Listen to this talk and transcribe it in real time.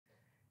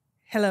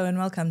Hello and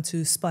welcome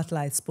to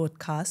Spotlight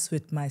Sportcast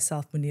with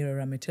myself, Munira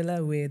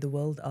Ramatullah, where the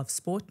world of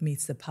sport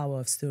meets the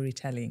power of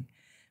storytelling.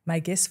 My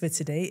guest for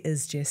today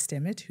is Jess,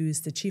 who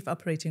is the Chief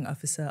Operating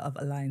Officer of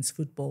Alliance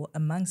Football,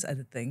 amongst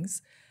other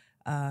things.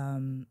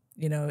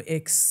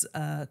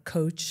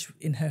 Ex-coach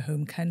in her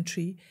home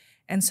country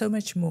and so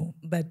much more.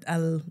 But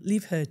I'll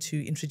leave her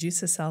to introduce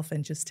herself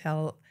and just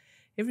tell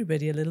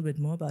everybody a little bit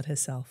more about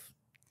herself.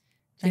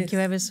 Thank you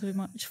ever so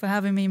much for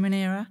having me,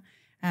 Munira.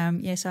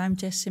 Yes, I'm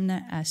Jess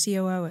Simnett,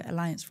 COO at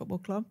Alliance Football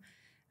Club.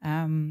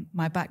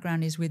 My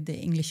background is with the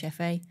English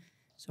FA.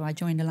 So I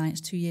joined Alliance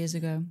 2 years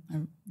ago.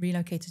 I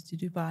relocated to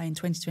Dubai in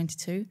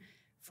 2022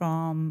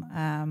 from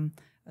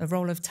a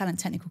role of talent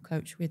technical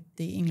coach with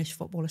the English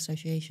Football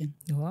Association.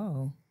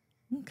 Wow.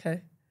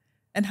 Okay.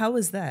 And how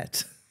was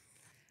that?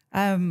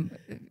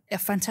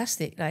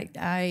 Fantastic.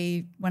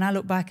 When I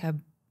look back,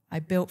 I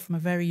built from a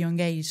very young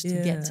age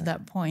to get to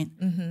that point.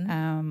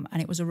 Mm-hmm.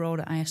 And it was a role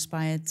that I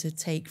aspired to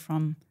take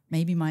from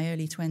maybe my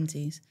early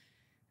 20s.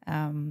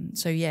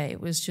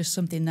 It was just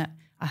something that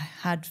I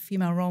had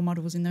female role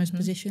models in those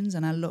positions,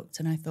 and I looked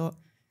and I thought,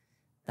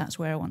 that's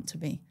where I want to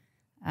be.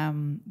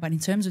 But in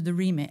terms of the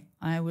remit,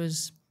 I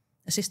was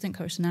assistant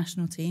coach to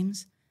national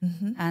teams,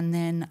 and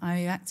then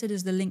I acted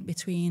as the link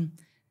between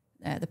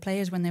the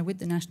players when they're with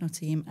the national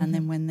team and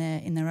then when they're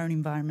in their own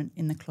environment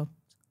in the club.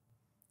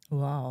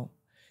 Wow.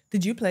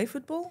 Did you play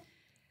football?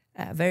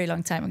 A very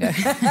long time ago.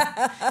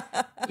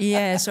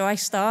 Yeah, so I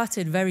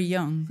started very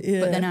young,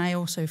 but then I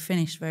also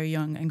finished very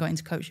young and got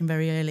into coaching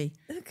very early.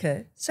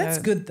 Okay, so that's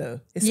good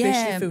though,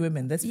 especially for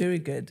women. That's very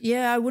good.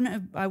 Yeah, I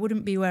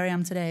wouldn't be where I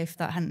am today if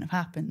that hadn't have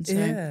happened.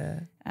 So,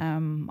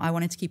 I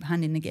wanted to keep a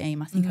hand in the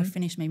game. I think I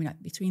finished maybe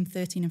between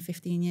 13 and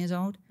 15 years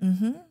old.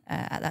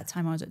 At that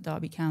time, I was at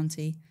Derby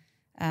County,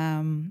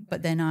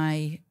 but then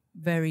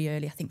very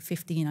early, I think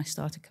 15, I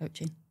started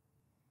coaching.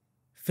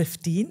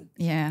 15?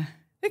 Yeah.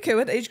 Okay,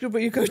 what age group were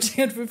you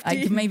coaching at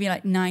 15? Maybe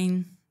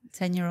 9,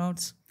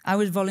 10-year-olds. I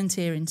was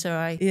volunteering, so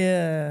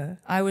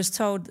I was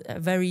told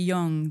very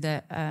young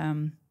that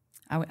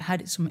I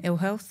had some ill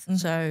health.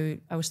 So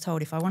I was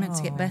told if I wanted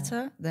to get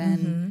better,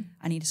 then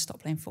I needed to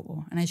stop playing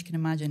football. And as you can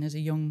imagine, as a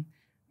young,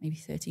 maybe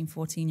 13,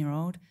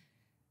 14-year-old,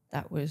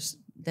 that was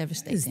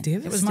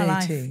devastating. It was my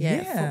life.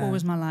 Yeah, football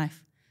was my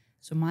life.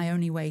 So my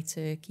only way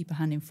to keep a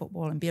hand in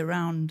football and be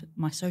around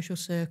my social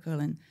circle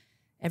and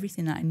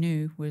everything that I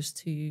knew was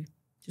to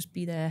just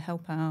be there,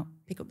 help out,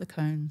 pick up the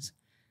cones,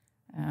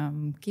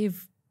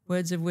 give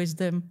words of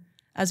wisdom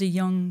as a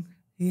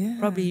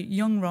probably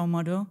young role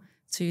model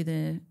to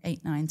the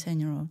 8, 9,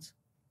 10-year-olds.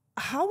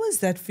 How was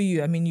that for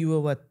you? I mean,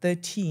 you were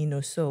 13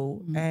 or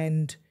so,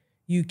 and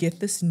you get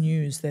this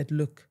news that,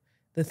 look,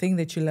 the thing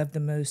that you love the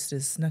most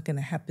is not going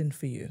to happen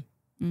for you.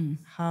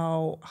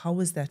 How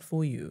was that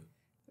for you?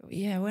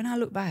 Yeah, when I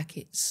look back,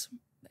 it's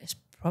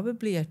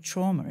probably a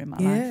trauma in my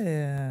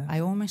life. I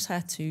almost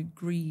had to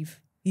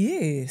grieve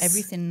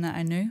everything that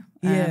I knew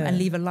and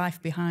leave a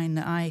life behind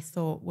that I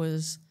thought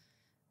was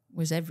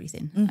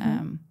everything.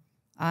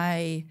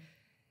 I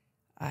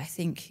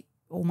think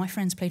all my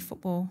friends played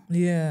football.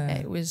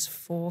 It was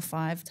 4 or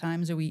 5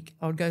 times a week.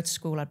 I would go to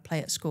school, I'd play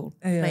at school,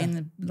 play in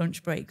the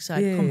lunch breaks.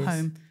 I'd come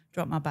home,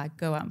 drop my bag,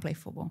 go out and play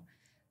football.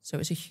 So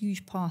it's a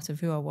huge part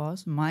of who I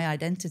was, my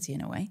identity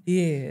in a way. So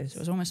it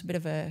was almost a bit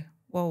of a,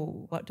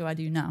 whoa, what do I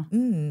do now?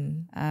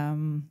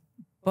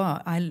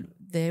 But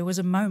there was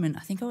a moment,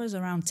 I think I was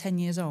around 10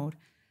 years old,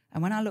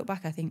 and when I look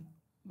back, I think,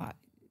 wow,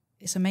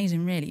 it's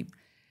amazing, really.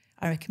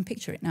 I can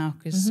picture it now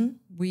because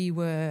we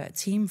were a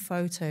team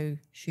photo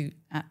shoot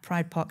at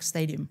Pride Park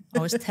Stadium. I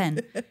was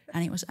 10,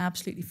 and it was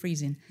absolutely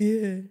freezing.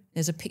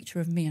 There's a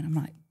picture of me, and I'm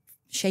like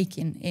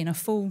shaking in a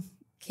full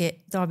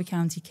kit, Derby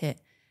County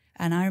kit.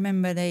 And I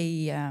remember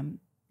they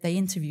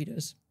interviewed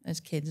us as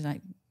kids,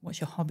 like,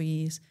 what's your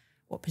hobbies?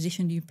 What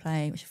position do you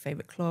play? What's your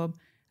favourite club?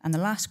 And the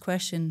last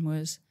question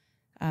was,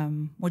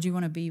 what do you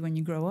want to be when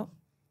you grow up?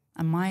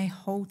 And my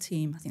whole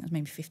team, I think it was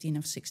maybe 15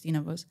 or 16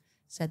 of us,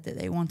 said that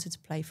they wanted to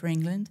play for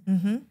England.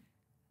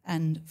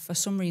 And for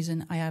some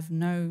reason, I have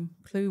no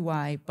clue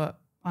why, but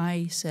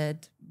I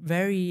said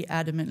very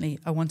adamantly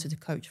I wanted to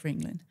coach for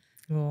England.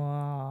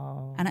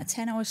 Wow. And at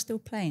 10, I was still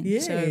playing.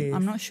 So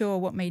I'm not sure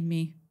what made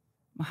me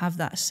have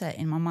that set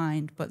in my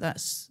mind, but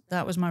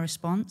that was my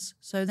response.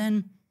 So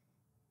then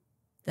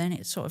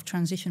it sort of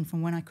transitioned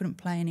from when I couldn't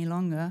play any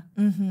longer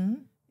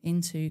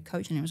into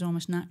coaching. It was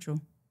almost natural.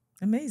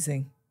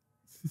 Amazing.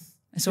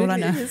 That's all I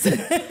know.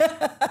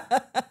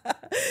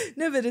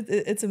 No, but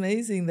it's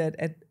amazing that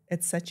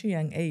at such a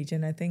young age,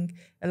 and I think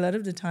a lot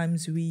of the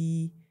times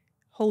we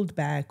hold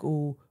back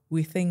or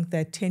we think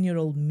that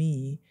 10-year-old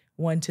me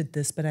wanted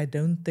this, but I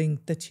don't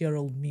think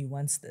 30-year-old me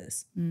wants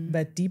this.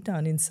 But deep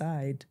down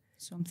inside,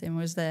 something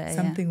was there.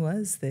 Something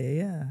was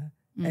there,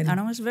 And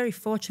I was very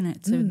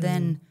fortunate to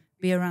then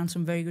be around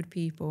some very good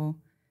people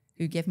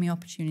who gave me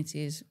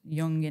opportunities,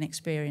 young and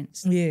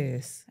experienced.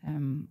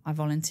 I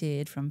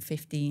volunteered from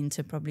 15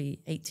 to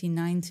probably 18,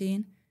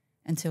 19.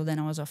 Until then,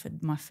 I was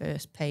offered my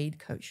first paid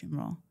coaching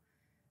role.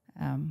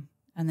 And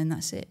then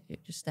that's it.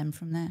 It just stemmed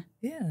from there.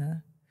 Yeah.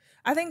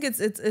 I think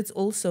it's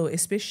also,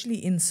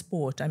 especially in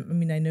sport. I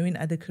mean, I know in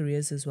other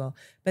careers as well,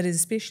 but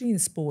especially in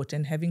sport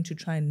and having to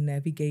try and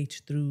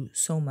navigate through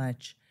so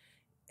much,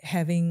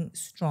 having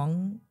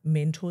strong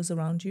mentors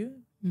around you.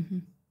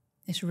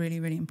 It's really,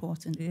 really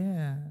important.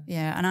 Yeah.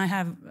 Yeah, and I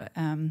have,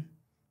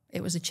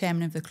 it was a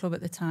chairman of the club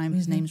at the time.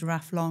 His name's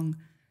Raf Long.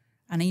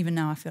 And even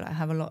now I feel like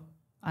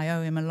I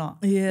owe him a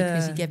lot.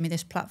 Because he gave me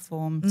this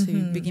platform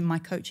to begin my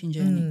coaching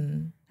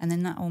journey. And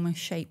then that almost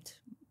shaped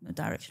the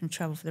direction of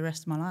travel for the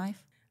rest of my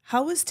life.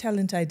 How is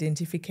talent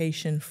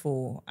identification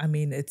for, I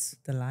mean, it's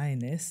the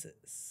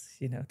Lionesses,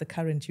 the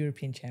current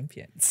European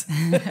champions.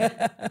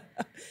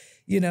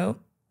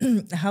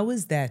 How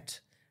is that?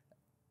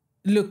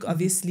 Look,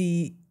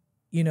 obviously,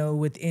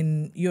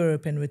 within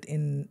Europe and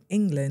within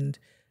England,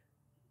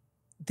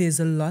 there's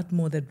a lot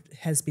more that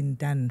has been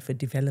done for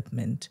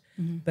development.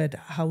 But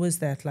how was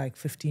that like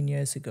 15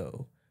 years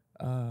ago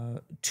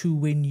to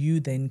when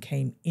you then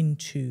came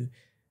into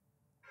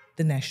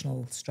the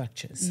national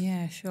structures?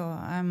 Yeah, sure.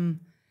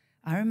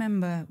 I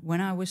remember when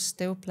I was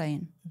still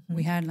playing,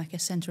 we had like a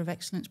Centre of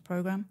Excellence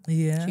program.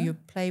 Yeah. So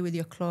you'd play with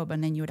your club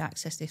and then you would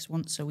access this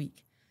once a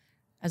week.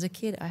 As a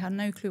kid, I had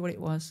no clue what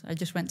it was. I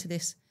just went to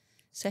this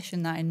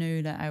session that I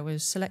knew that I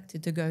was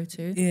selected to go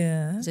to.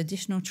 Yeah. As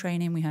additional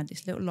training, we had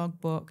this little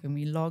logbook and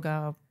we log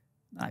our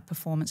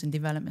performance and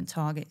development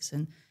targets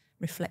and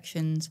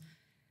reflections.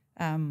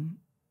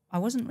 I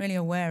wasn't really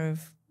aware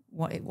of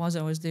what it was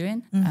I was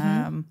doing.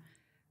 And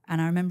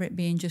I remember it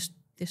being just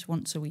this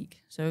once a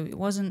week. So it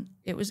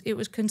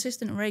was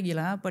consistent and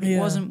regular, but it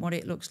wasn't what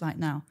it looks like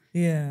now.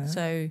 Yeah.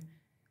 So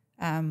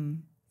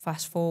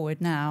fast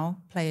forward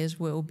now, players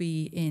will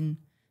be in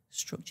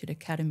structured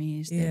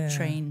academies. They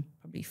train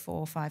probably 4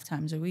 or 5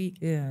 times a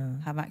week.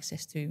 Have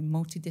access to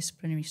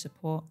multidisciplinary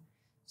support.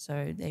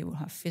 So they will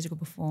have physical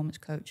performance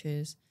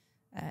coaches,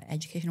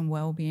 education and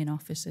wellbeing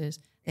officers.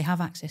 They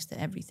have access to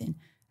everything.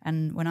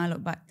 And when I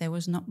look back, there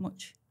was not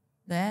much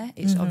there.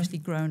 It's obviously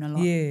grown a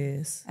lot.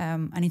 Yes.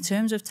 And in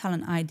terms of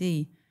talent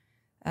ID,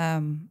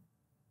 when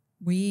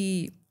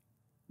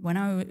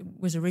I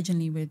was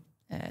originally with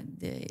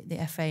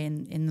the FA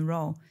in the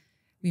role,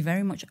 we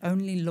very much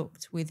only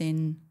looked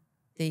within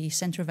the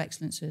Centre of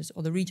Excellences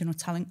or the regional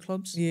talent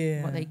clubs,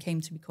 what they came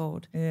to be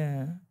called.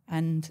 Yeah.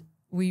 And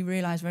we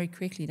realised very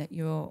quickly that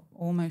you're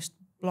almost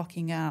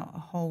blocking out a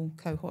whole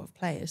cohort of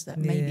players that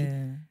may be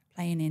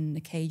playing in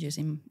the cages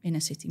in inner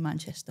city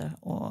Manchester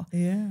or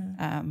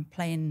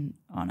playing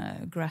on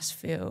a grass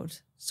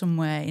field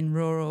somewhere in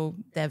rural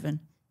Devon.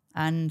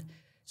 And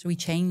so we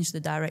changed the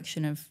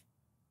direction of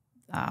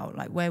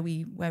where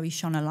we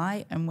shone a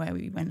light and where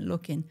we went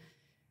looking.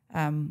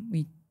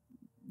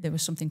 There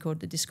was something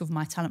called the Discover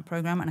My Talent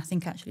program, and I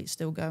think actually it's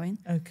still going.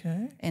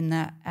 Okay. In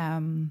that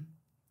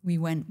we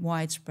went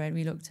widespread.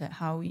 We looked at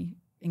how we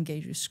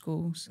engage with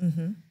schools,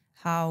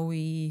 how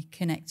we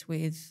connect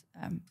with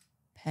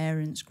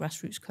parents,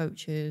 grassroots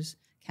coaches,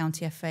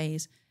 county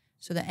FAs,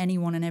 so that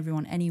anyone and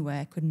everyone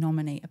anywhere could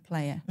nominate a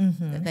player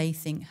that they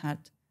think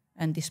had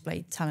and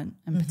displayed talent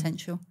and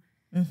potential.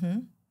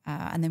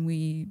 And then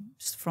we,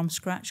 from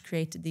scratch,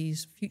 created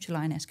these future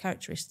Lioness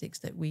characteristics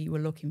that we were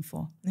looking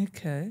for.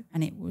 Okay.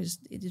 And it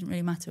didn't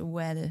really matter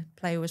where the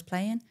player was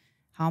playing,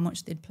 how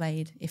much they'd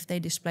played. If they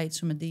displayed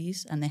some of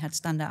these and they had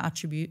standout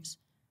attributes,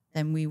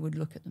 then we would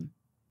look at them.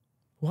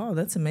 Wow,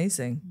 that's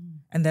amazing.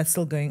 And that's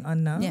still going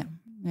on now?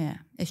 Yeah.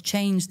 It's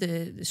changed,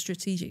 the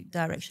strategic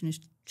direction has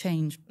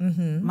changed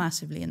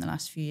massively in the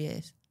last few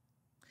years.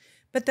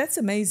 But that's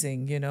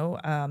amazing,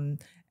 and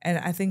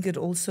I think it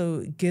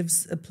also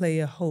gives a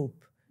player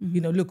hope.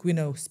 Look, we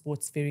know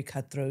sport's very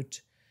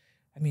cutthroat.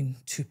 I mean,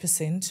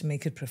 2%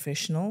 make it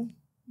professional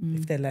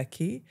if they're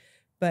lucky.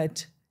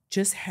 But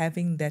just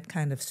having that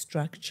kind of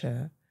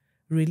structure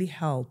really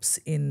helps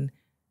in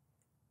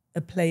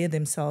a player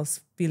themselves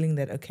feeling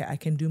that, okay, I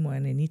can do more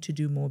and I need to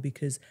do more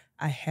because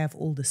I have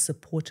all the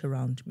support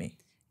around me.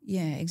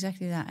 Yeah,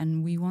 exactly that.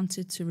 And we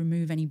wanted to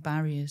remove any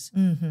barriers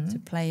to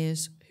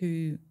players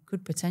who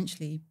could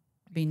potentially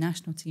be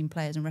national team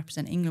players and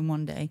represent England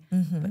one day,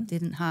 but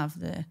didn't have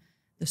the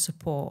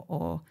support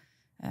or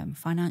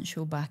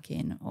financial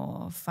backing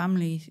or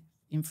family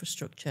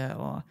infrastructure,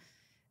 or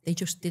they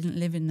just didn't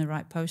live in the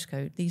right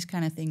postcode. These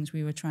kind of things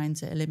we were trying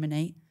to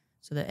eliminate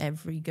so that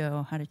every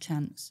girl had a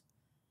chance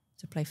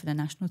to play for the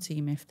national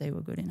team if they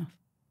were good enough.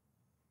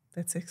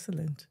 That's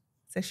excellent.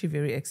 It's actually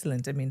very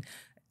excellent. I mean,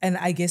 and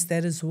I guess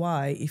that is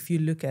why if I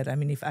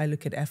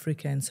look at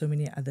Africa and so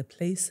many other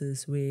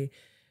places where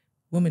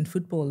women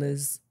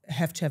footballers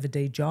have to have a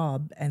day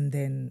job and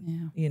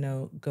then,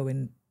 go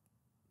and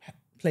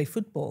play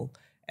football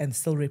and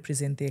still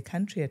represent their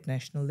country at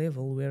national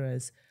level.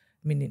 Whereas,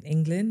 in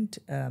England,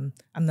 I'm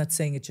not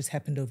saying it just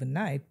happened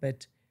overnight,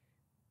 but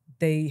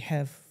they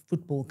have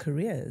football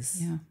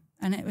careers. Yeah.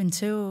 And up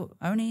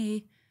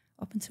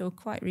until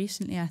quite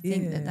recently, I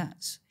think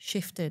that's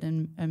shifted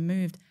and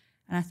moved.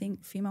 And I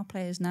think female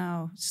players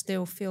now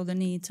still feel the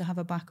need to have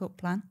a backup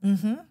plan.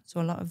 So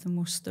a lot of them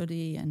will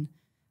study and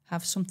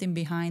have something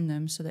behind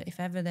them so that if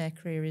ever their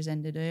career is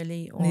ended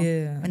early or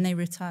when they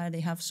retire,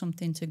 they have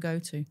something to go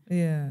to.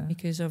 Yeah.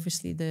 Because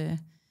obviously the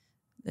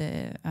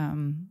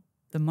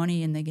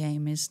money in the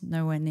game is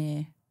nowhere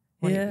near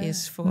what it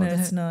is for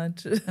it's not.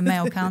 the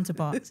male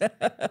counterparts.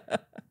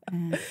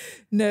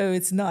 No,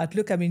 it's not.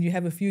 Look, I mean, you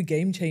have a few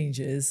game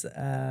changers,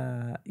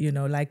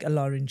 like a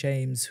Lauren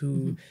James,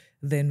 who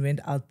then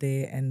went out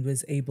there and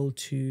was able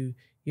to,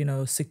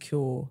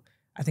 secure.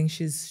 I think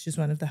she's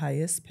one of the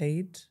highest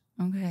paid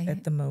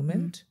at the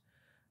moment,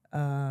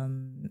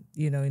 in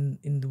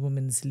the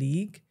women's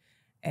league.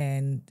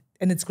 And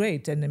it's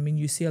great. And I mean,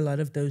 you see a lot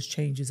of those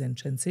changes and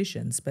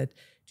transitions. But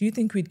do you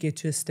think we'd get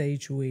to a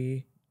stage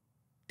where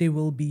there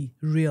will be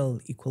real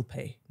equal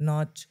pay?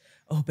 Not,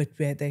 but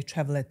where they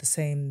travel at the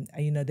same,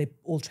 they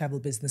all travel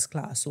business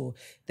class, or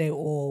they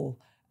all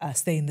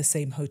stay in the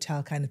same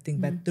hotel kind of thing,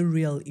 but the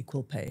real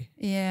equal pay.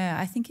 Yeah,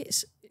 I think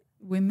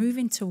we're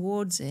moving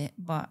towards it,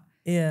 but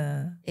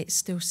it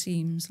still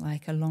seems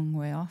like a long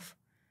way off.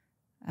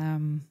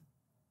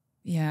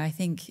 I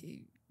think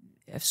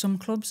some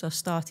clubs are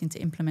starting to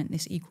implement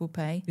this equal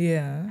pay.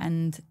 Yeah.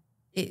 And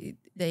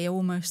they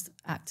almost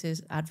act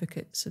as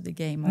advocates of the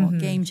game or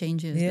game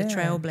changers, the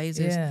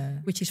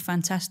trailblazers, which is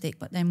fantastic.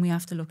 But then we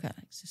have to look at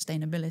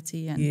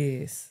sustainability, and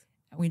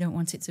we don't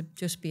want it to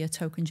just be a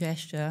token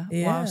gesture.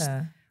 Whilst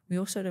we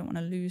also don't want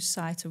to lose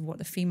sight of what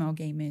the female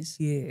game is.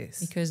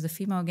 Yes. Because the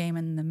female game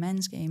and the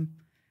men's game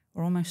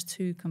are almost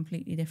two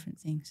completely different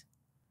things.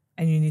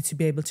 And you need to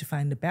be able to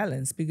find a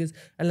balance, because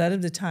a lot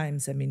of the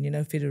times, I mean,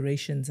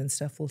 federations and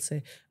stuff will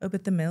say,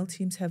 but the male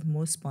teams have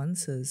more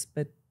sponsors.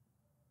 But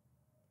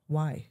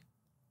why?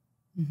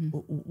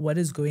 What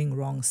is going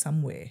wrong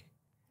somewhere?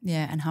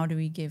 Yeah, and how do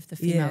we give the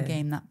female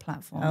game that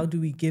platform? How do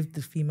we give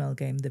the female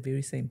game the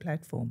very same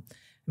platform?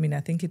 I mean, I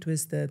think it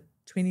was the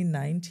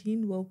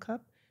 2019 World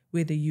Cup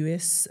where the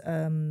US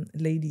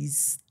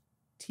ladies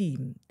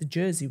team, the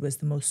jersey was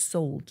the most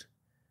sold,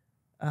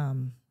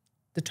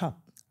 the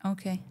top.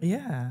 Okay.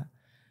 Yeah.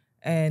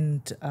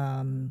 And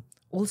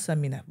also, I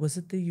mean, was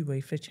it the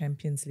UEFA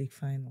Champions League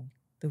final,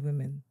 the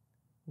women,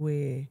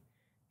 where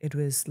it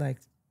was like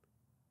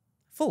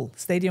full,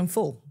 stadium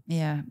full?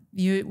 Yeah,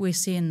 we're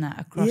seeing that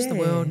across the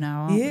world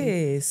now, aren't we?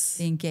 Yes.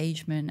 The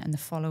engagement and the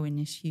following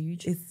is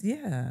huge.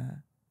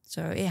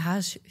 So it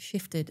has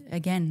shifted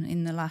again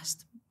in the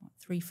last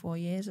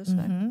 3-4 years or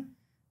so.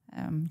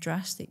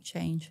 Drastic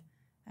change,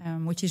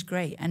 which is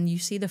great. And you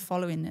see the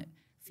following at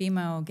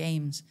female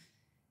games.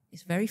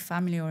 It's very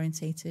family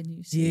orientated.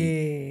 You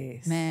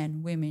see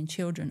men, women,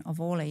 children of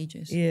all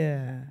ages.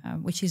 Yeah.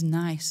 Which is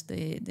nice.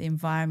 The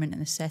environment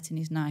and the setting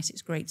is nice.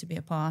 It's great to be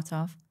a part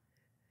of.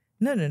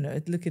 No.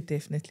 Look, it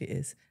definitely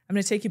is. I'm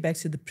going to take you back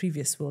to the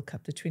previous World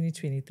Cup, the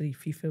 2023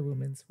 FIFA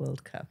Women's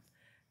World Cup.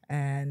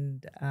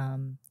 And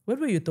what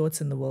were your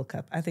thoughts in the World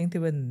Cup? I think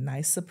there were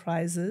nice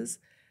surprises.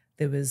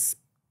 There was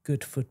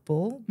good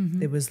football.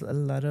 There was a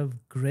lot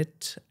of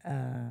grit.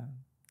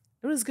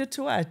 It was good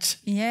to watch.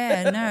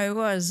 Yeah, no, it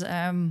was.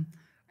 I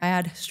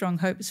had strong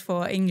hopes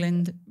for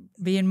England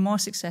being more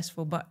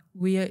successful, but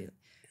we're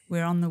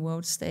on the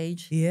world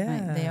stage.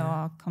 Yeah. They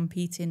are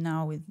competing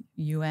now with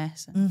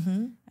US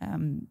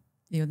and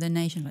the other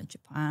nations like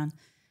Japan.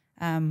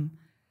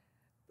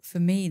 For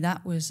me,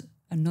 that was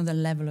another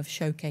level of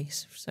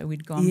showcase. So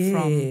we'd gone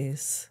from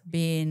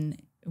being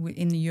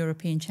in the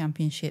European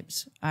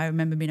Championships. I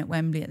remember being at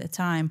Wembley at the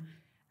time,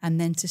 and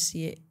then to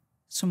see it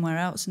somewhere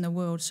else in the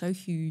world, so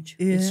huge,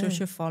 with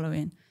such a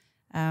following.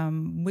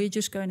 We're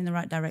just going in the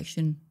right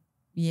direction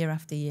year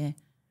after year.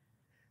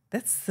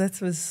 That's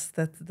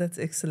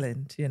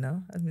excellent. I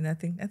mean, I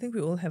think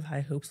we all have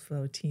high hopes for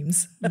our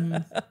teams,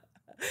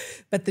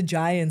 but the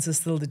giants are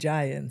still the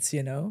giants.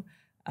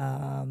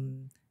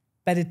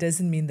 But it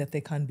doesn't mean that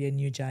there can't be a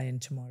new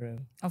giant tomorrow.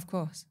 Of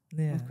course.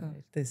 Yeah, of course.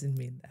 It doesn't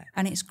mean that.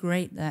 And it's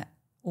great that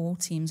all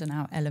teams are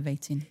now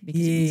elevating,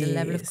 because it means the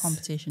level of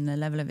competition, the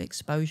level of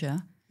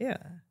exposure. Yeah.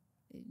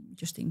 It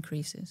just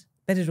increases.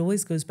 But it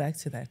always goes back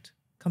to that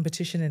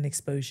competition and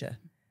exposure.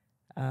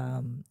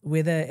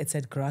 Whether it's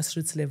at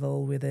grassroots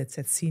level, whether it's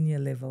at senior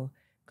level,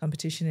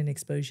 competition and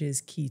exposure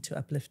is key to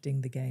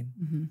uplifting the game.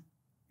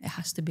 It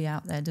has to be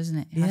out there, doesn't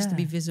it? It has to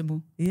be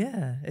visible.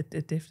 Yeah,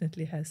 it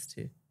definitely has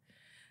to.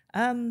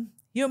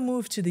 Your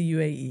move to the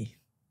UAE,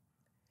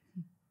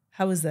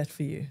 how was that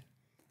for you?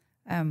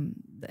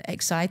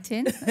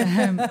 Exciting,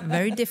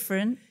 very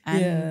different,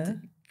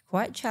 and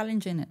quite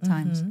challenging at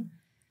times.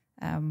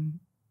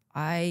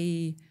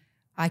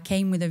 I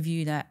came with a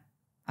view that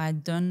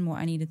I'd done what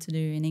I needed to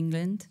do in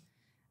England.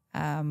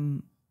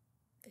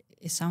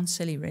 It sounds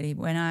silly, really.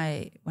 When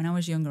I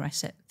was younger, I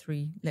set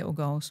 3 little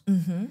goals.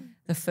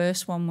 The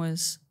first one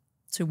was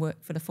to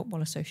work for the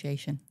Football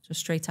Association. So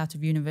straight out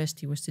of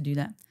university was to do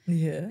that.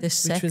 Yeah,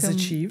 which was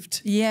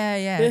achieved.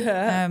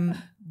 Yeah.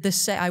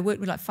 I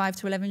worked with like 5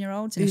 to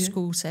 11-year-olds in a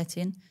school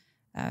setting,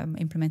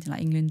 implementing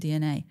like England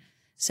DNA.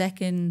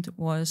 Second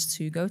was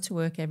to go to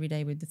work every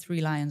day with the 3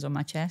 lions on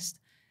my chest,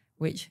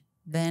 which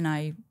then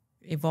I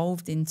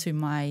evolved into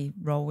my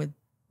role with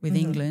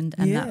England,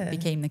 and that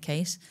became the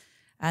case.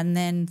 And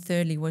then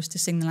thirdly was to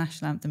sing the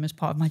national anthem as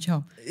part of my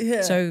job.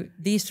 Yeah. So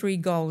these 3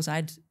 goals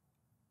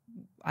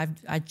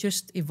I'd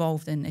just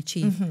evolved and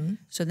achieved.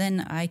 So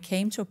then I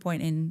came to a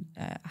point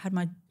I had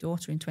my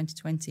daughter in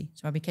 2020.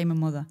 So I became a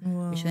mother,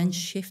 which then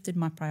shifted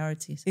my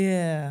priorities.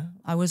 Yeah.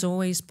 I was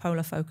always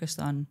polar focused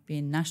on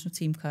being national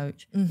team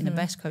coach, being the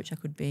best coach I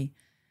could be.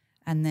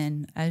 And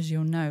then, as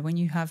you'll know, when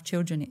you have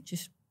children,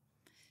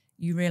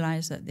 you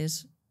realize that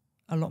there's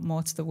a lot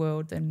more to the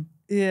world than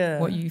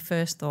what you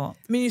first thought.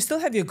 I mean, you still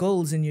have your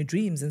goals and your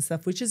dreams and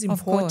stuff, which is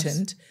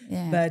important,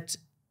 but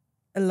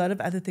a lot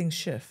of other things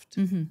shift.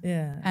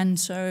 Yeah. And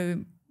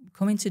so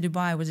coming to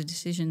Dubai was a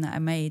decision that I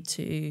made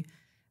to,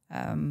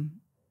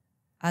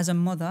 as a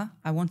mother,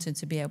 I wanted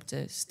to be able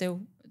to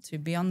to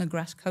be on the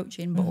grass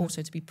coaching, but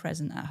also to be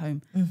present at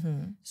home.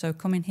 So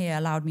coming here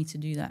allowed me to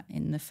do that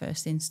in the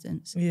first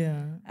instance.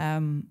 Yeah.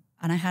 And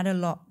I had a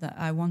lot that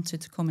I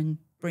wanted to come and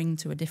bring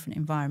to a different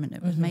environment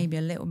that was maybe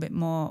a little bit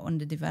more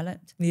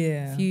underdeveloped,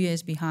 a few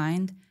years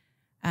behind.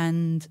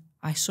 And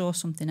I saw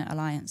something at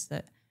Alliance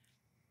that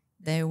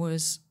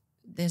there's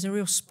a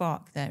real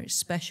spark there. It's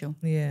special.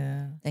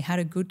 Yeah. They had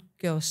a good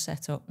girls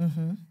set up,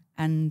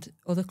 and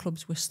other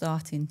clubs were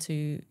starting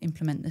to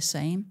implement the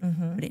same,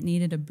 but it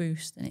needed a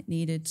boost and it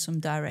needed some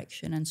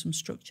direction and some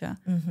structure.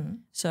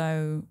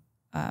 So,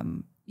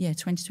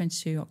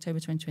 2022, October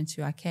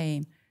 2022, I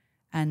came,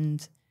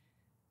 and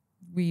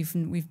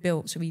we've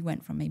built, so we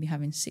went from maybe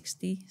having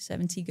 60,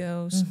 70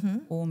 girls,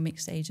 all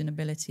mixed age and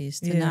abilities,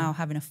 to now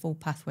having a full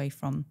pathway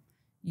from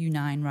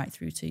U9 right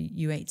through to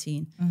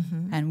U18.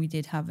 And we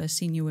did have a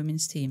senior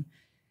women's team.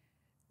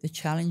 The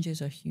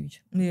challenges are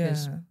huge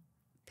because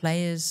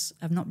players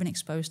have not been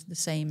exposed to the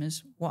same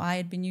as what I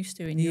had been used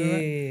to in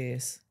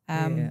Europe.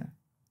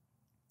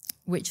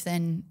 Which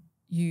then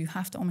you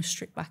have to almost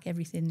strip back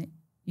everything that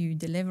you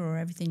deliver or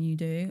everything you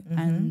do.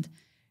 And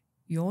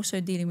you're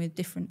also dealing with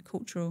different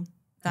cultural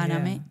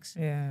dynamics,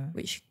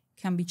 which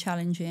can be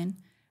challenging.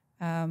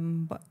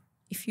 But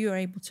if you are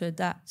able to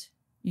adapt,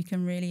 you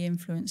can really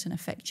influence and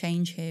affect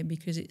change here,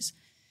 because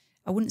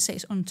I wouldn't say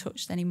it's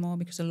untouched anymore,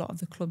 because a lot of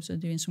the clubs are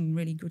doing some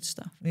really good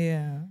stuff.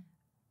 Yeah.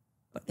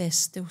 But there's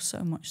still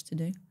so much to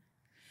do.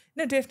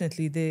 No,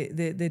 definitely.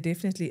 There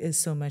definitely is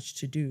so much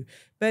to do.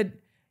 But,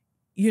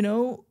 you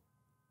know,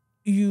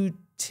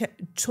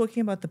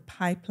 talking about the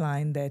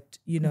pipeline that,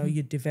 you know,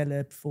 you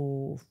develop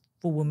for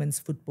women's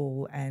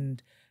football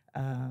and,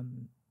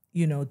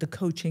 you know, the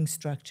coaching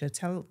structure.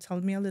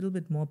 Tell me a little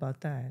bit more about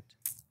that.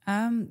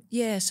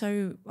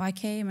 So I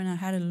came and I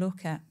had a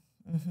look at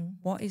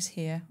what is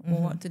here,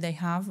 or what do they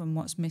have and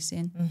what's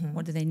missing,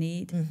 what do they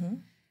need.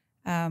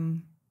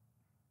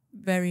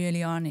 Very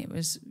early on, it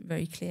was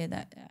very clear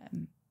that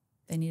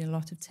they need a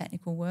lot of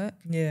technical work.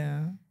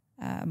 Yeah.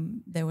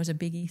 There was a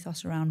big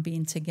ethos around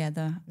being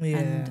together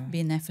and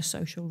being there for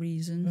social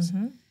reasons.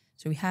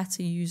 So we had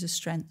to use the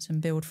strengths and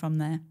build from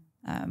there.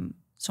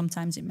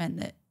 Sometimes it meant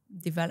that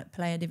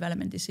player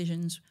development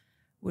decisions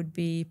would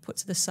be put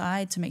to the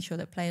side to make sure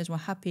that players were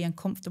happy and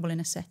comfortable in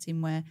a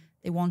setting where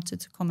they wanted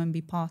to come and be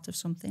part of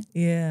something.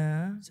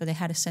 Yeah. So they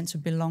had a sense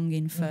of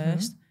belonging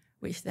first,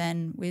 which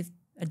then, with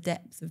a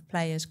depth of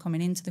players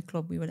coming into the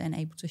club, we were then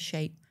able to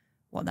shape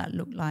what that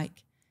looked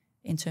like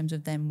in terms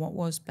of them, what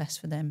was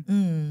best for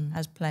them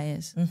as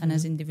players and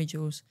as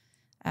individuals.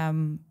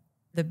 One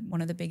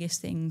of the biggest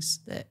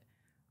things that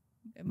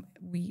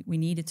we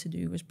needed to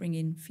do was bring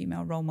in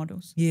female role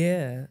models.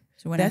 Yeah,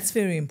 so that's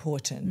very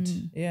important.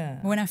 Yeah.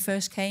 When I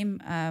first came,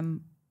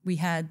 we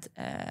had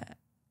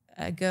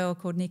a girl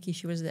called Nikki.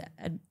 She was the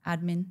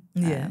admin,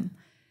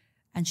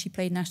 and she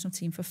played national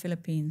team for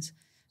Philippines.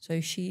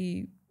 So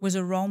she was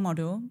a role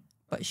model,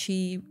 but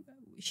she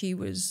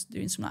was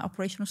doing some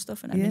operational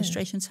stuff and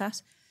administration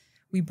tasks.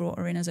 We brought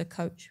her in as a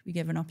coach. We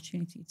gave her an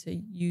opportunity to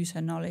use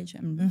her knowledge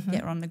and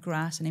get her on the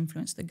grass and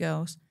influence the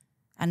girls.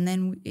 And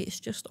then it's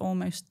just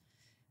almost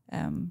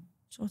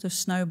sort of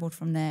snowballed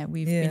from there.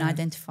 We've been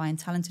identifying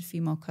talented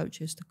female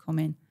coaches to come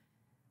in,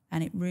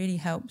 and it really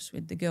helps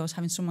with the girls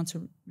having someone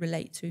to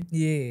relate to.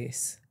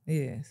 Yes.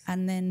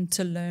 And then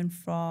to learn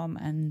from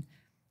and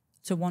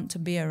to want to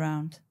be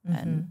around.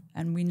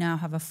 And we now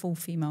have a full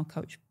female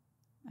coach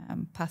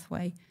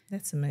pathway.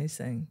 That's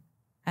amazing.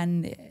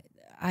 And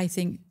I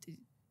think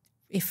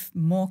if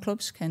more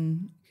clubs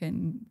can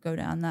go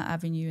down that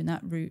avenue and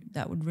that route,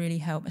 that would really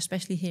help,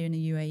 especially here in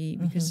the UAE,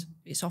 because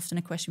it's often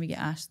a question we get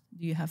asked: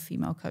 do you have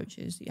female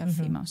coaches? Do you have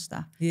female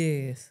staff?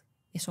 Yes.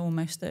 It's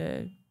almost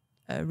a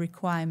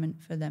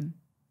requirement for them,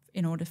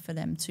 in order for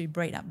them to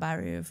break that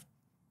barrier of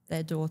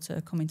their daughter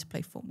coming to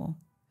play football.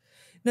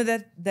 No,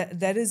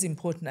 that is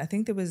important. I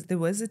think there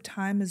was a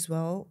time as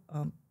well,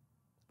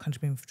 can't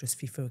remember if it was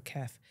FIFA or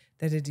CAF,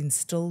 that had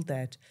instilled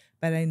that.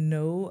 But I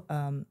know,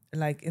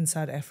 like in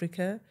South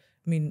Africa,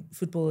 I mean,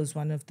 football is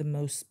one of the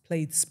most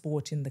played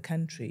sport in the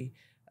country,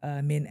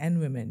 men and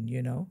women,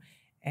 you know.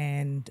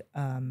 And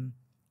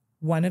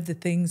one of the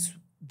things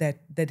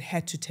that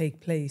had to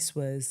take place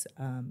was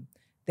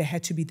there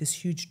had to be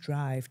this huge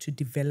drive to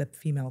develop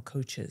female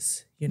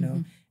coaches, you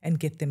know, and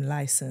get them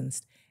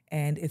licensed.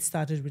 And it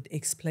started with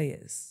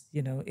ex-players,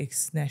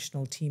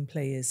 ex-national team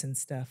players and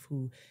stuff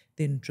who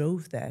then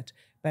drove that.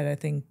 But I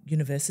think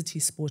university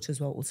sport as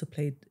well also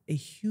played a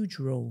huge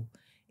role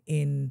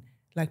in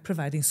like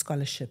providing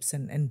scholarships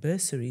and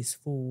bursaries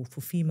for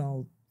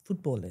female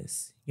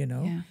footballers,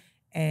 Yeah.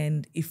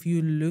 And if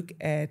you look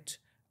at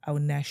our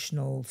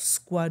national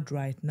squad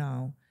right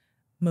now,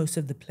 most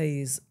of the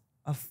players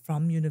are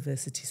from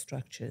university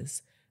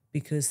structures,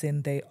 because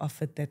then they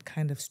offered that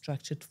kind of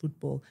structured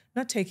football,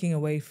 not taking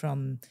away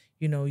from,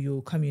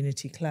 your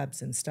community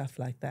clubs and stuff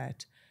like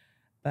that,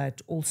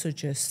 but also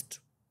just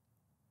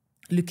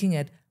looking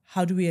at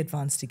how do we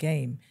advance the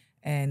game.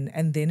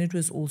 And then it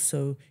was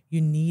also,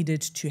 you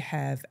needed to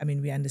have,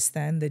 we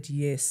understand that,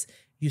 yes,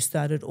 you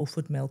started off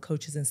with male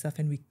coaches and stuff,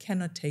 and we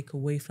cannot take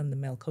away from the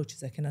male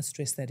coaches. I cannot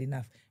stress that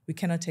enough. We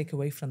cannot take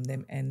away from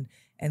them and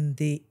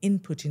their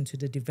input into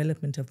the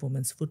development of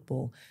women's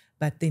football.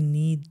 But there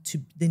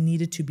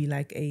needed to be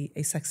like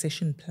a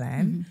succession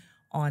plan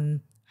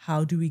on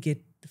how do we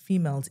get the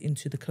females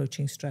into the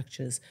coaching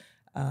structures.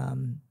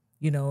 And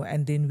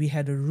then we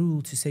had a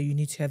rule to say you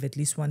need to have at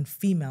least one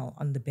female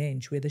on the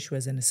bench, whether she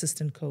was an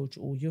assistant coach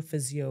or your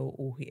physio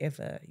or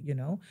whoever,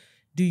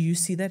 Do you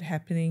see that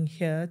happening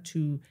here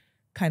to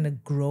kind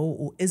of grow,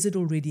 or is it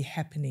already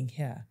happening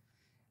here?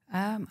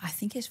 I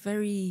think it's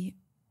very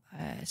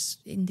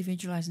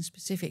individualized and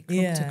specific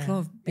club to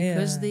club,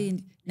 because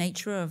the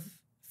nature of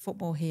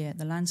football here,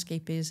 the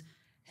landscape is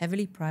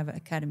heavily private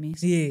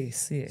academies.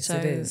 Yes, so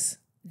it is.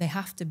 They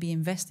have to be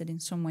invested in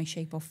some way,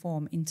 shape or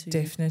form into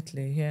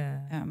definitely,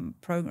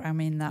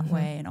 programming that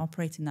way and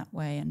operating that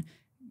way and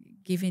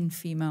giving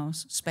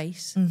females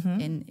space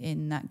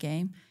in that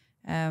game.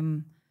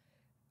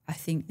 I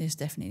think there's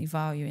definitely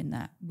value in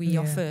that. We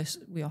offer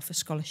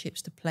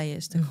scholarships to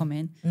players to come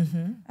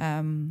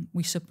in.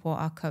 We support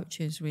our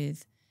coaches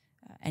with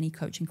any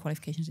coaching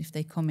qualifications if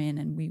they come in,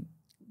 and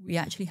we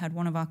actually had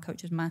one of our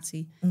coaches,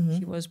 Matty.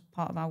 She was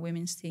part of our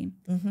women's team.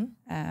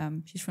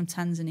 She's from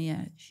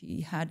Tanzania.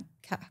 She had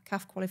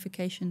CAF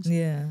qualifications.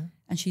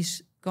 And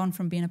she's gone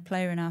from being a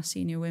player in our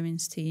senior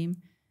women's team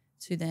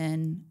to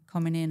then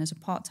coming in as a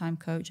part-time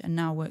coach, and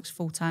now works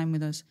full-time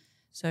with us.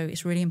 So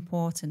it's really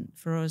important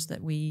for us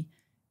that we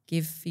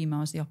give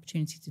females the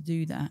opportunity to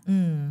do that.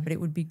 But it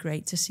would be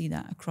great to see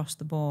that across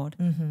the board.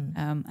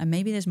 And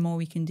maybe there's more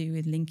we can do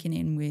with linking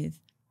in with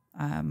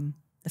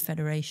the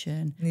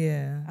federation,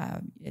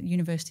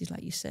 universities,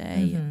 like you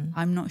say.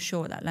 I'm not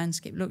sure what that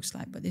landscape looks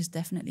like, but there's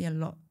definitely a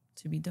lot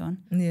to be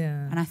done.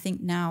 And I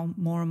think now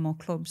more and more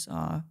clubs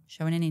are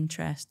showing an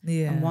interest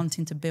and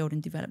wanting to build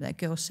and develop their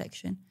girls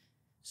section.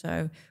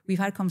 So we've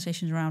had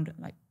conversations around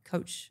like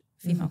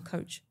female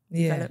coach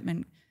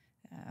development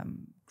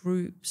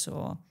groups,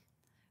 or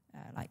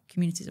like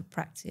communities of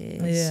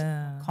practice,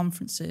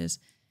 conferences.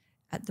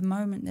 At the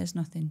moment, there's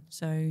nothing.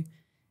 So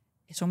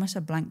it's almost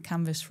a blank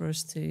canvas for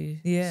us to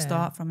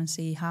start from and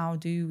see how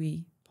do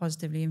we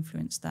positively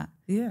influence that.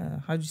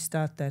 How do you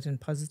start that and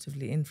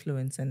positively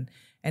influence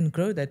and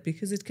grow that,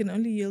 because it can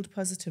only yield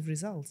positive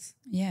results.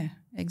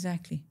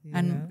 Exactly.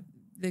 And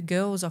the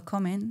girls are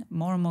coming,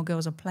 more and more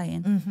girls are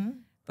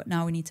playing, but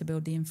now we need to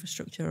build the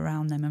infrastructure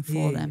around them and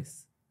for them.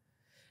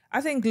 I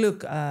think,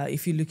 look,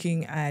 if you're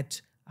looking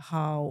at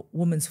how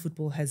women's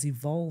football has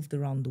evolved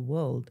around the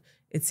world,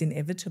 it's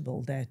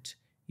inevitable that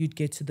you'd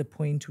get to the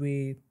point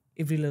where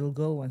every little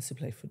girl wants to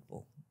play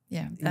football.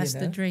 That's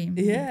the dream.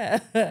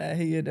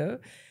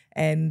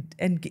 And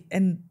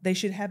they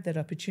should have that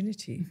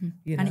opportunity.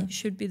 And it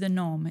should be the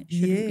norm. It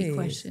shouldn't be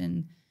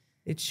questioned.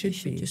 It should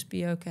just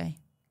be okay.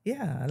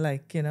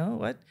 Like, you know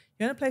what?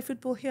 You want to play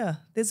football? Here,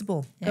 there's a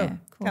ball. Go,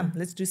 cool. Come,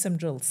 let's do some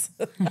drills.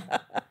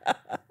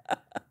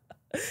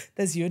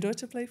 Does your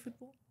daughter play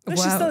football? Well,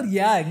 she's still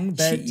young,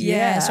 but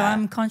so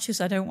I'm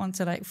conscious I don't want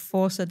to like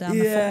force her down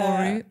the football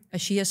route.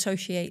 She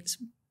associates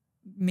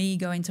me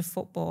going to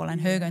football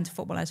and her going to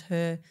football as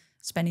her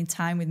spending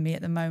time with me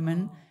at the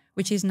moment,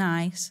 which is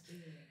nice.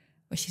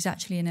 But she's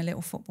actually in a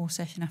little football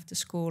session after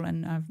school,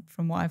 and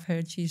from what I've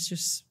heard, she's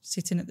just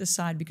sitting at the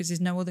side because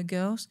there's no other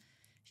girls.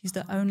 She's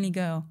the only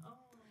girl.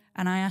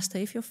 And I asked her,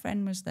 if your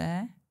friend was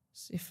there,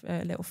 if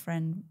a little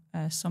friend,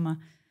 Summer,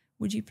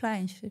 would you play?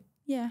 And she said,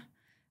 yeah.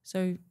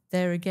 So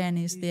there again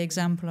is the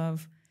example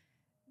of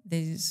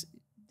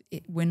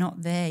we're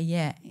not there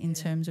yet in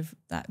terms of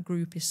that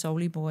group is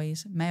solely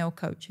boys, male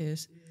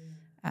coaches.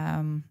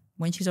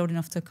 When she's old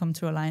enough to come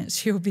to Alliance,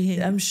 she'll be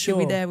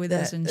there with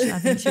us, and I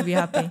think she'll be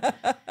happy.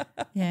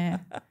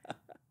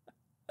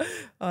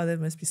 Oh, that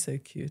must be so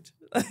cute.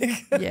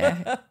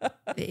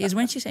 It is.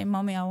 When she say,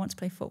 "Mommy, I want to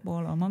play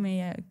football," or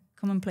 "Mommy,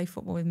 come and play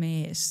football with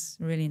me," it's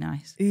really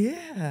nice.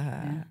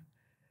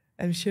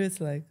 I'm sure it's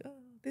like, oh,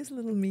 there's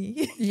little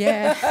me.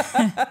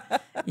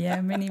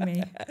 Mini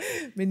me.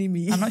 Mini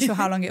me. I'm not sure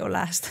how long it will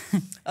last.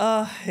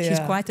 She's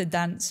quite a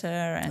dancer,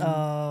 and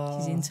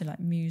she's into like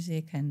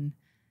music and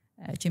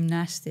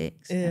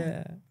gymnastics.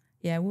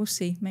 We'll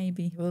see.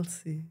 Maybe we'll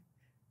see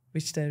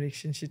which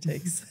direction she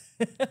takes.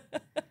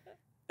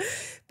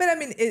 But I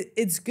mean,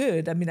 it's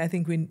good. I mean, I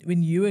think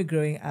when you were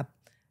growing up,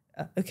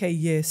 Okay,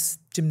 yes,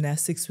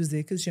 gymnastics was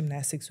there because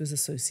gymnastics was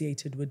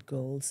associated with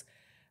girls,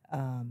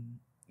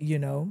 you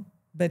know,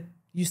 but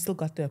you still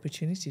got the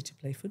opportunity to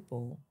play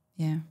football,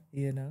 Yeah.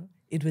 you know.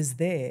 It was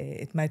there.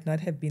 It might not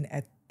have been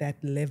at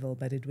that level,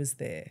 but it was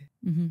there.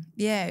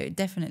 Yeah,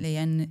 definitely.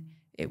 And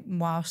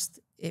whilst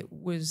it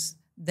was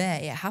there,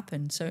 it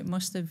happened. So it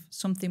must have,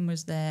 something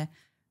was there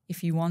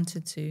if you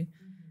wanted to.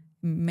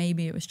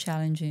 Maybe it was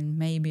challenging,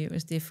 maybe it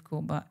was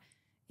difficult, but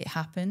it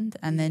happened.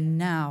 And then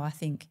now I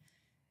think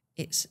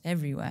it's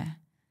everywhere.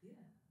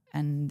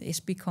 And it's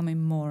becoming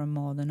more and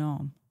more the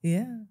norm.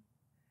 Yeah,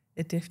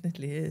 it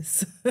definitely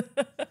is.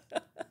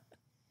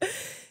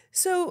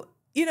 So,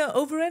 you know,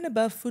 over and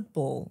above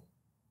football,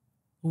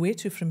 where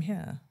to from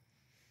here?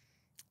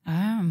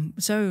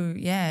 So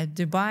yeah,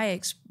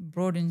 Dubai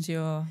broadens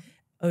your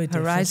Oh, it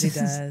horizons.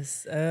 definitely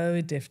does. Oh,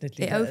 it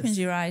definitely does. It opens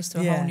your eyes to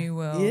a whole new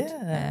world.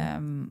 Yeah.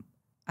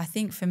 I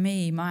think for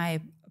me,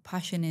 my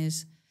passion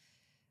is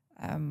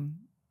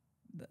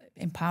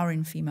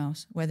empowering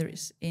females, whether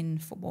it's in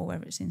football,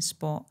 whether it's in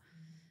sport,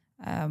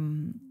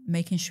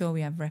 making sure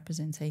we have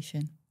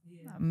representation,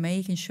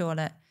 making sure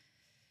that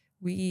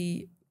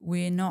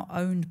we're not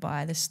owned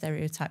by the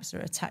stereotypes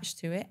that are attached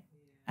to it,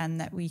 and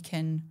that we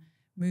can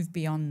move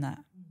beyond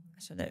that,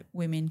 so that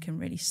women can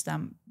really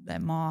stamp their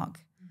mark,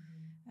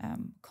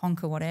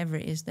 conquer whatever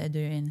it is they're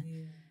doing.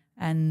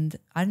 And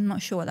I'm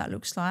not sure what that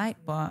looks like,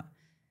 but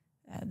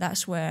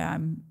that's where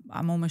I'm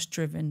almost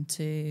driven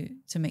to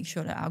make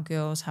sure that our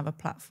girls have a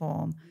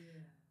platform,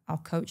 our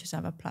coaches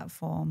have a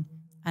platform,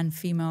 and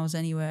females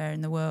anywhere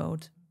in the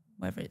world,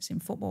 whether it's in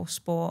football,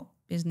 sport,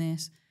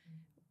 business,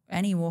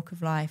 any walk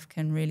of life,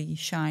 can really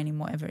shine in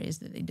whatever it is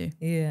that they do.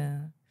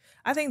 Yeah.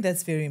 I think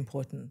that's very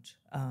important,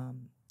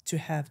 to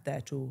have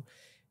that, or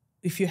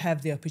if you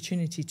have the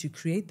opportunity to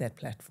create that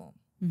platform.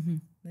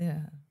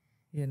 Yeah.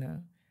 You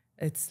know,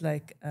 it's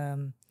like,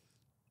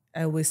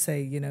 I always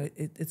say, you know,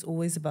 it's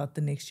always about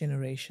the next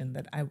generation,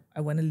 that I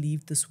want to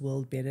leave this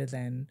world better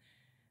than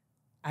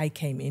I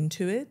came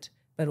into it,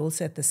 but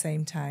also at the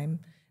same time,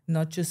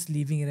 not just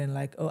leaving it in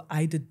like, oh,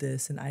 I did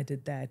this and I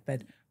did that,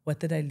 but what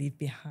did I leave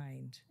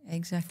behind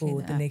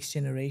for the next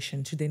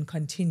generation to then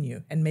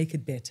continue and make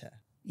it better?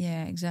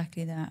 Yeah,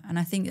 exactly that. And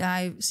I think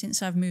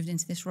since I've moved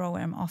into this role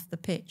where I'm off the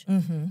pitch,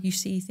 you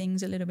see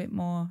things a little bit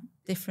more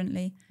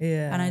differently.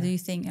 Yeah. And I do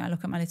think, I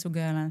look at my little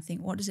girl and I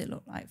think, what does it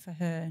look like for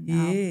her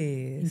now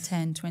in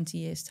 10, 20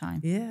 years'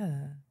 time?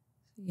 Yeah.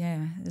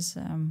 Yeah, there's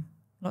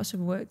lots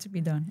of work to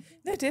be done.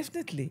 No,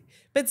 definitely.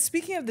 But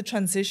speaking of the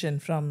transition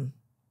from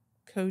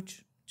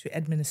coach to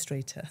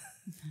administrator,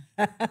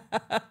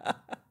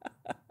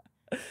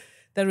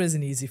 that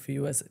wasn't easy for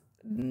you, was it?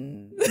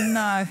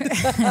 No.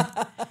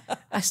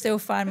 I still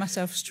find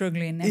myself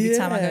struggling every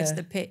time I go to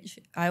the pitch.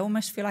 I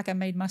almost feel like I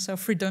made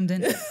myself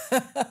redundant.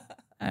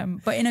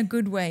 But in a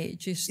good way. It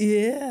just,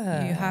 you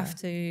have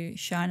to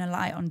shine a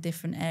light on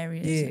different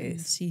areas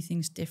and see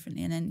things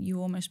differently. And then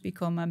you almost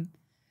become,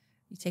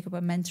 you take up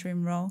a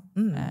mentoring role.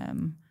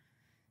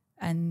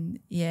 And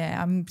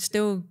yeah, I'm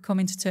still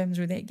coming to terms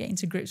with it, getting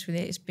to grips with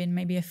it. It's been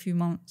maybe a few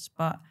months,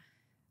 but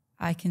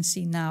I can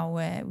see now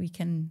where we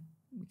can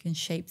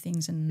shape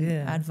things and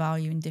add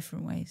value in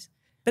different ways.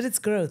 But it's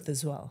growth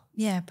as well.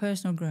 Yeah,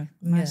 personal growth,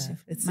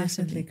 massive. It's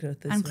definitely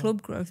growth as and well.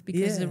 Club growth,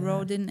 because the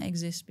role didn't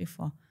exist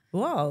before.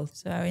 Wow.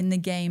 So in the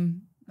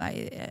game, like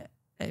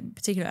a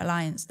particular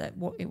alliance,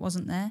 it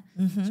wasn't there.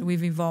 So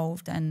we've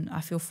evolved, and I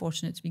feel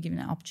fortunate to be given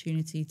that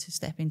opportunity to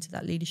step into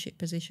that leadership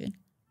position.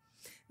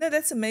 No,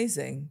 that's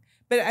amazing.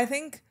 But I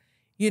think,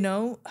 you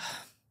know,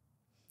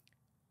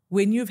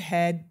 when you've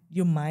had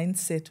your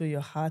mindset or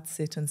your heart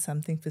set on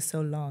something for so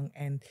long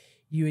and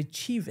you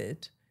achieve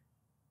it,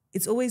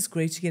 it's always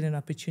great to get an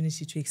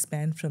opportunity to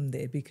expand from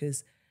there,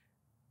 because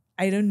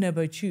I don't know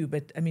about you,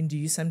 but I mean, do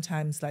you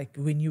sometimes, like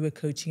when you were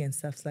coaching and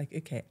stuff, it's like,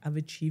 okay, I've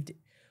achieved,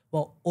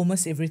 well,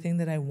 almost everything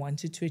that I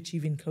wanted to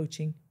achieve in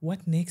coaching.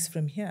 What next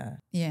from here?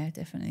 Yeah,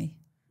 definitely.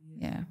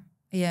 Yeah.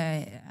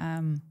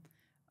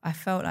 I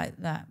felt like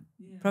that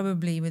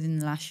probably within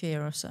the last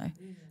year or so.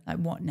 Like,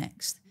 what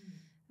next?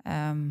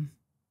 And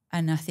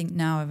I think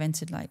now I've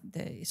entered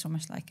it's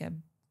almost like a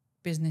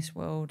business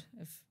world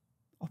of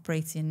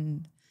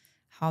operating,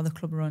 how the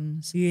club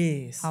runs,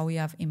 how we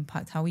have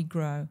impact, how we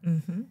grow,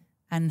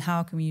 and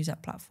how can we use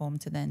that platform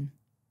to then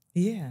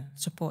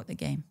support the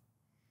game.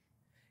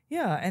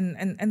 Yeah,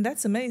 and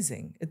that's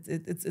amazing.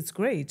 It's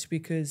great,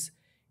 because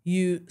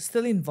you're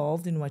still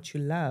involved in what you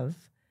love,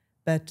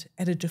 but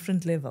at a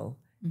different level,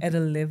 at a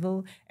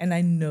level. And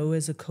I know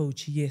as a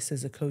coach,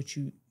 as a coach,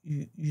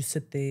 you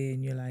sit there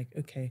and you're like,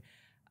 okay,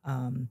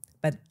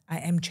 but I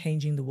am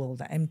changing the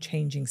world. I am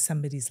changing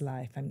somebody's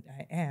life.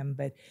 I am.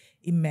 But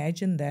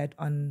imagine that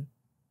on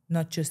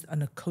not just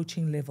on a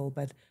coaching level,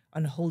 but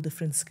on a whole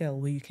different scale,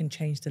 where you can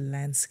change the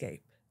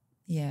landscape.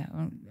 Yeah,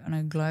 on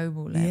a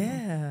global level.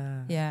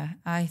 Yeah,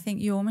 I think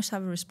you almost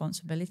have a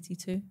responsibility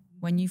to,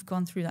 when you've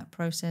gone through that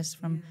process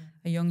from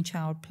a young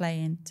child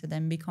playing to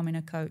then becoming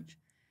a coach,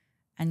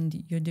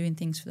 and you're doing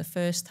things for the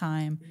first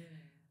time.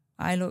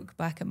 I look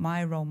back at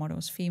my role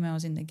models,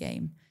 females in the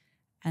game,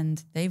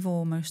 and they've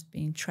almost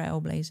been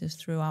trailblazers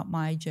throughout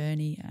my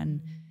journey,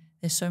 and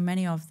there's so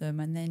many of them,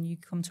 and then you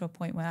come to a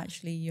point where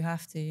actually you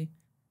have to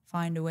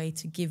find a way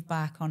to give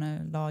back on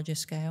a larger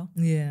scale.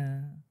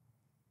 Yeah.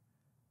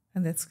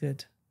 And that's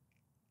good.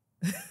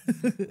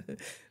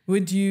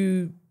 Would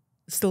you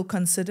still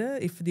consider,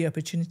 if the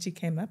opportunity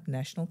came up,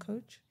 national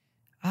coach?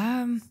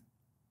 Do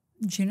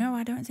you know,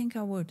 I don't think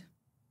I would.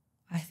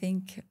 I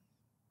think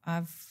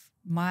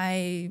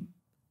my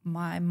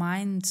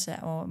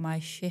mindset or my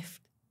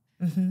shift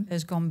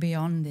has gone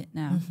beyond it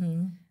now.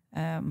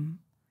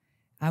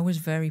 I was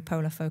very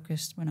polar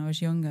focused when I was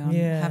younger on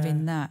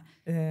having that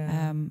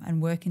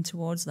and working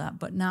towards that.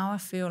 But now I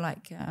feel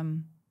like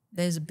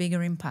there's a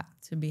bigger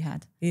impact to be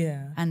had.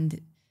 Yeah. And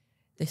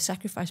the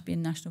sacrifice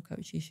being national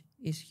coach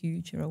is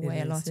huge. You're away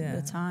a lot of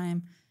the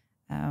time.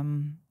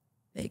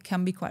 It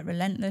can be quite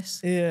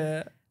relentless.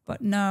 Yeah.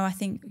 But no, I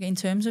think in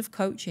terms of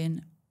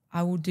coaching,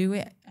 I will do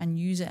it and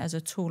use it as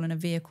a tool and a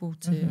vehicle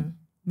to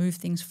move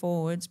things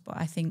forwards. But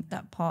I think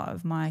that part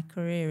of my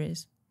career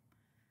is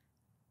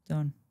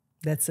done.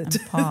 That's it.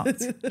 And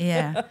parked.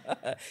 Yeah.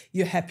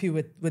 You're happy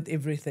with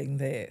everything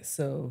there.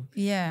 So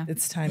yeah,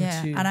 it's time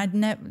to. And I'd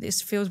never,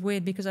 this feels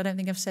weird because I don't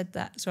think I've said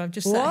that. So I've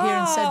just sat here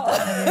and said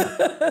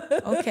that.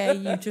 And okay,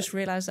 you just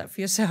realised that for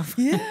yourself.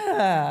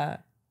 Yeah.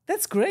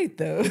 That's great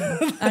though.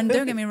 And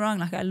don't get me wrong,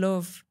 like I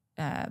love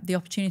the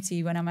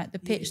opportunity when I'm at the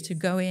pitch to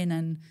go in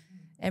and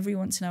every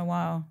once in a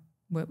while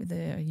work with the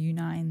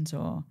U9s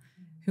or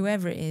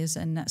whoever it is,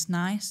 and that's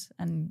nice,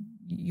 and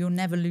you'll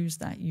never lose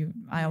that.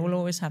 I will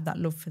always have that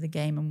love for the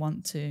game and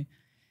want to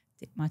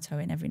dip my toe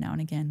in every now and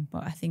again.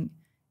 But I think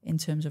in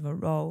terms of a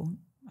role,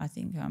 I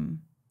think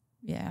I'm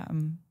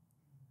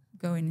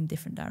going in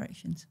different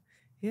directions.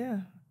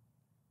 Yeah.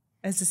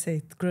 As I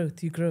say,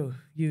 growth, you grow.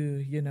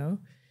 You know,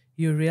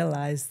 you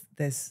realize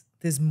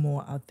there's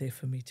more out there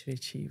for me to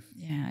achieve.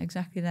 Yeah,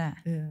 exactly that.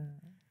 Yeah.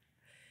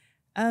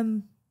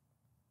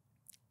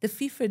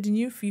 The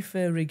new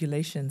FIFA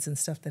regulations and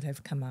stuff that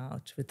have come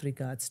out with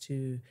regards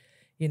to,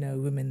 you know,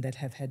 women that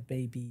have had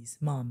babies,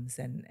 moms,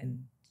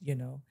 and you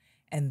know,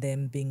 and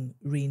them being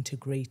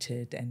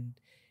reintegrated and,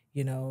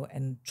 you know,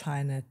 and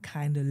trying to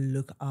kind of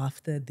look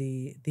after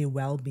their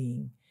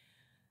well-being,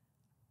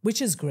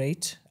 which is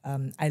great.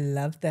 I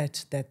love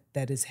that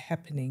is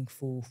happening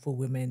for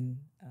women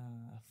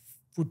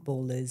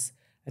footballers.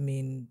 I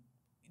mean,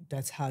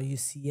 that's how you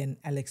see an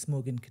Alex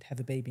Morgan could have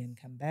a baby and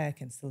come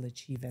back and still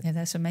achieve it. Yeah,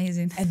 that's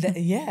amazing.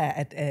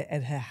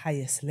 At her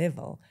highest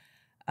level.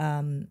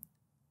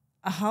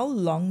 How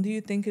long do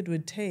you think it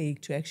would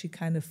take to actually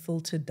kind of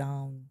filter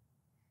down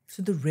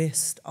to the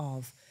rest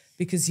of?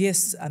 Because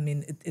yes, I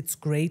mean, it's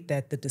great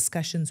that the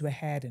discussions were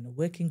had and a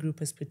working group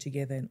was put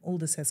together and all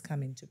this has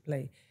come into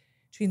play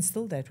to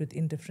instill that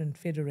within different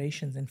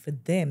federations and for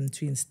them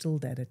to instill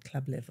that at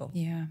club level.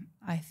 Yeah,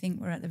 I think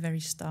we're at the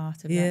very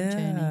start of that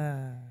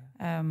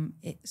journey.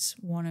 It's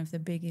one of the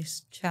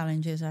biggest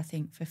challenges, I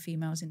think, for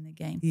females in the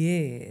game.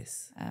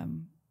 Yes.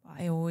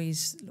 I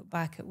always look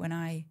back at when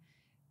I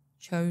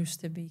chose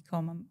to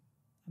become a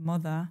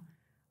mother,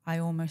 I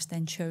almost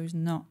then chose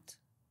not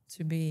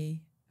to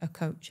be a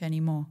coach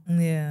anymore.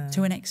 Yeah.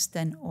 To an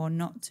extent, or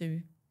not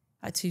to,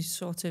 to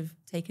sort of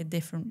take a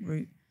different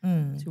route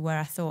to where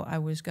I thought I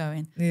was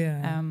going.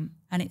 Yeah.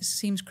 And it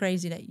seems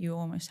crazy that you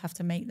almost have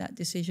to make that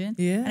decision.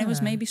 Yeah. And it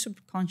was maybe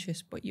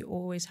subconscious, but you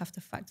always have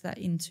to factor that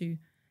into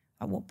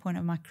at what point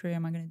of my career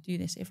am I going to do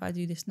this? If I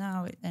do this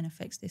now, it then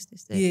affects this.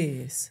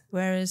 Yes.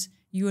 Whereas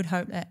you would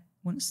hope that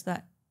once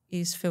that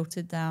is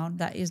filtered down,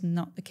 that is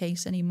not the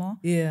case anymore.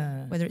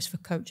 Yeah. Whether it's for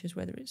coaches,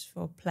 whether it's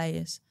for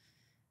players.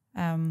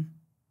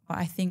 But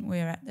I think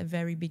we're at the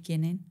very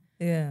beginning.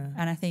 Yeah.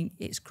 And I think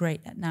it's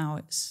great that now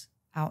it's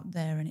out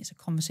there and it's a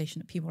conversation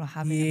that people are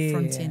having and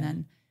fronting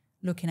and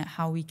looking at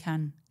how we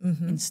can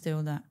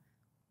instill that.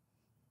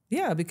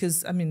 Yeah,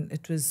 because, I mean,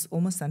 it was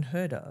almost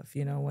unheard of,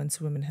 you know,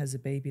 once a woman has a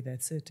baby,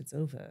 that's it, it's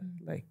over.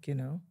 Like, you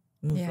know,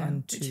 move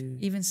on to...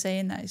 Even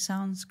saying that, it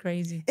sounds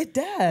crazy. It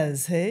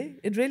does, hey?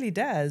 It really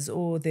does.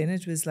 Or then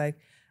it was like,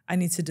 I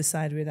need to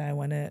decide whether I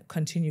want to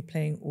continue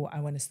playing or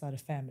I want to start a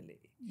family.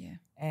 Yeah.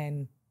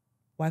 And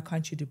why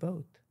can't you do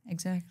both?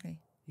 Exactly.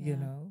 You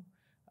know?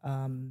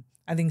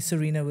 I think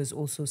Serena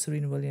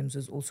Williams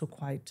was also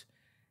quite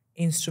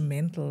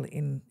instrumental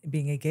in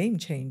being a game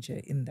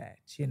changer in that,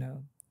 you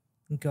know?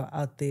 Go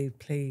out there,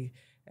 play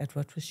at,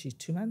 what was she,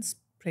 2 months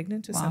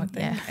pregnant or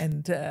something? Yeah.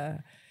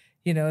 And,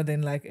 you know,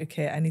 then like,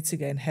 okay, I need to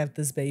go and have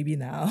this baby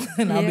now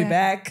and I'll be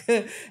back.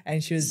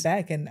 And she was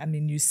back. And I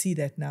mean, you see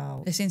that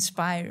now. It's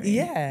inspiring.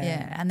 Yeah.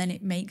 Yeah. And then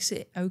it makes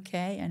it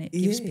okay and it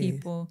gives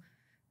people,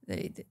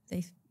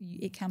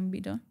 it can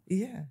be done.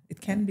 Yeah, it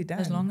can be done.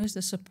 As long as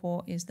the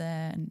support is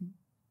there. And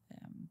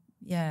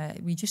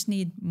we just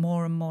need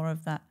more and more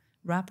of that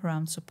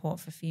wraparound support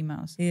for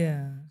females.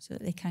 Yeah. So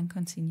that they can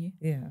continue.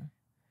 Yeah.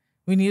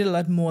 We need a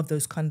lot more of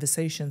those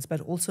conversations,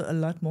 but also a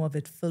lot more of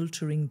it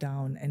filtering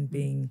down and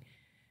being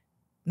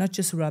not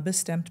just rubber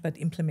stamped, but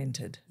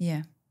implemented.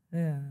 Yeah.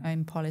 Yeah.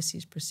 In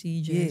policies,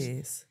 procedures,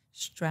 yes,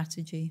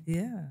 strategy.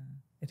 Yeah,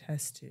 it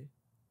has to.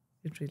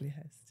 It really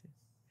has to.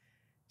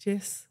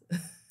 Jess,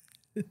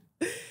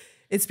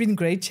 it's been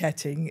great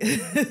chatting.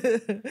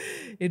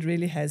 It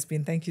really has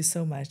been. Thank you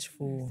so much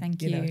for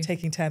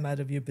taking time out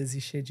of your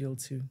busy schedule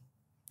to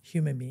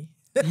humor me.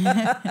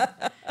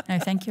 No,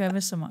 thank you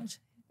ever so much.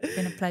 It's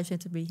been a pleasure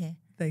to be here.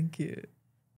 Thank you.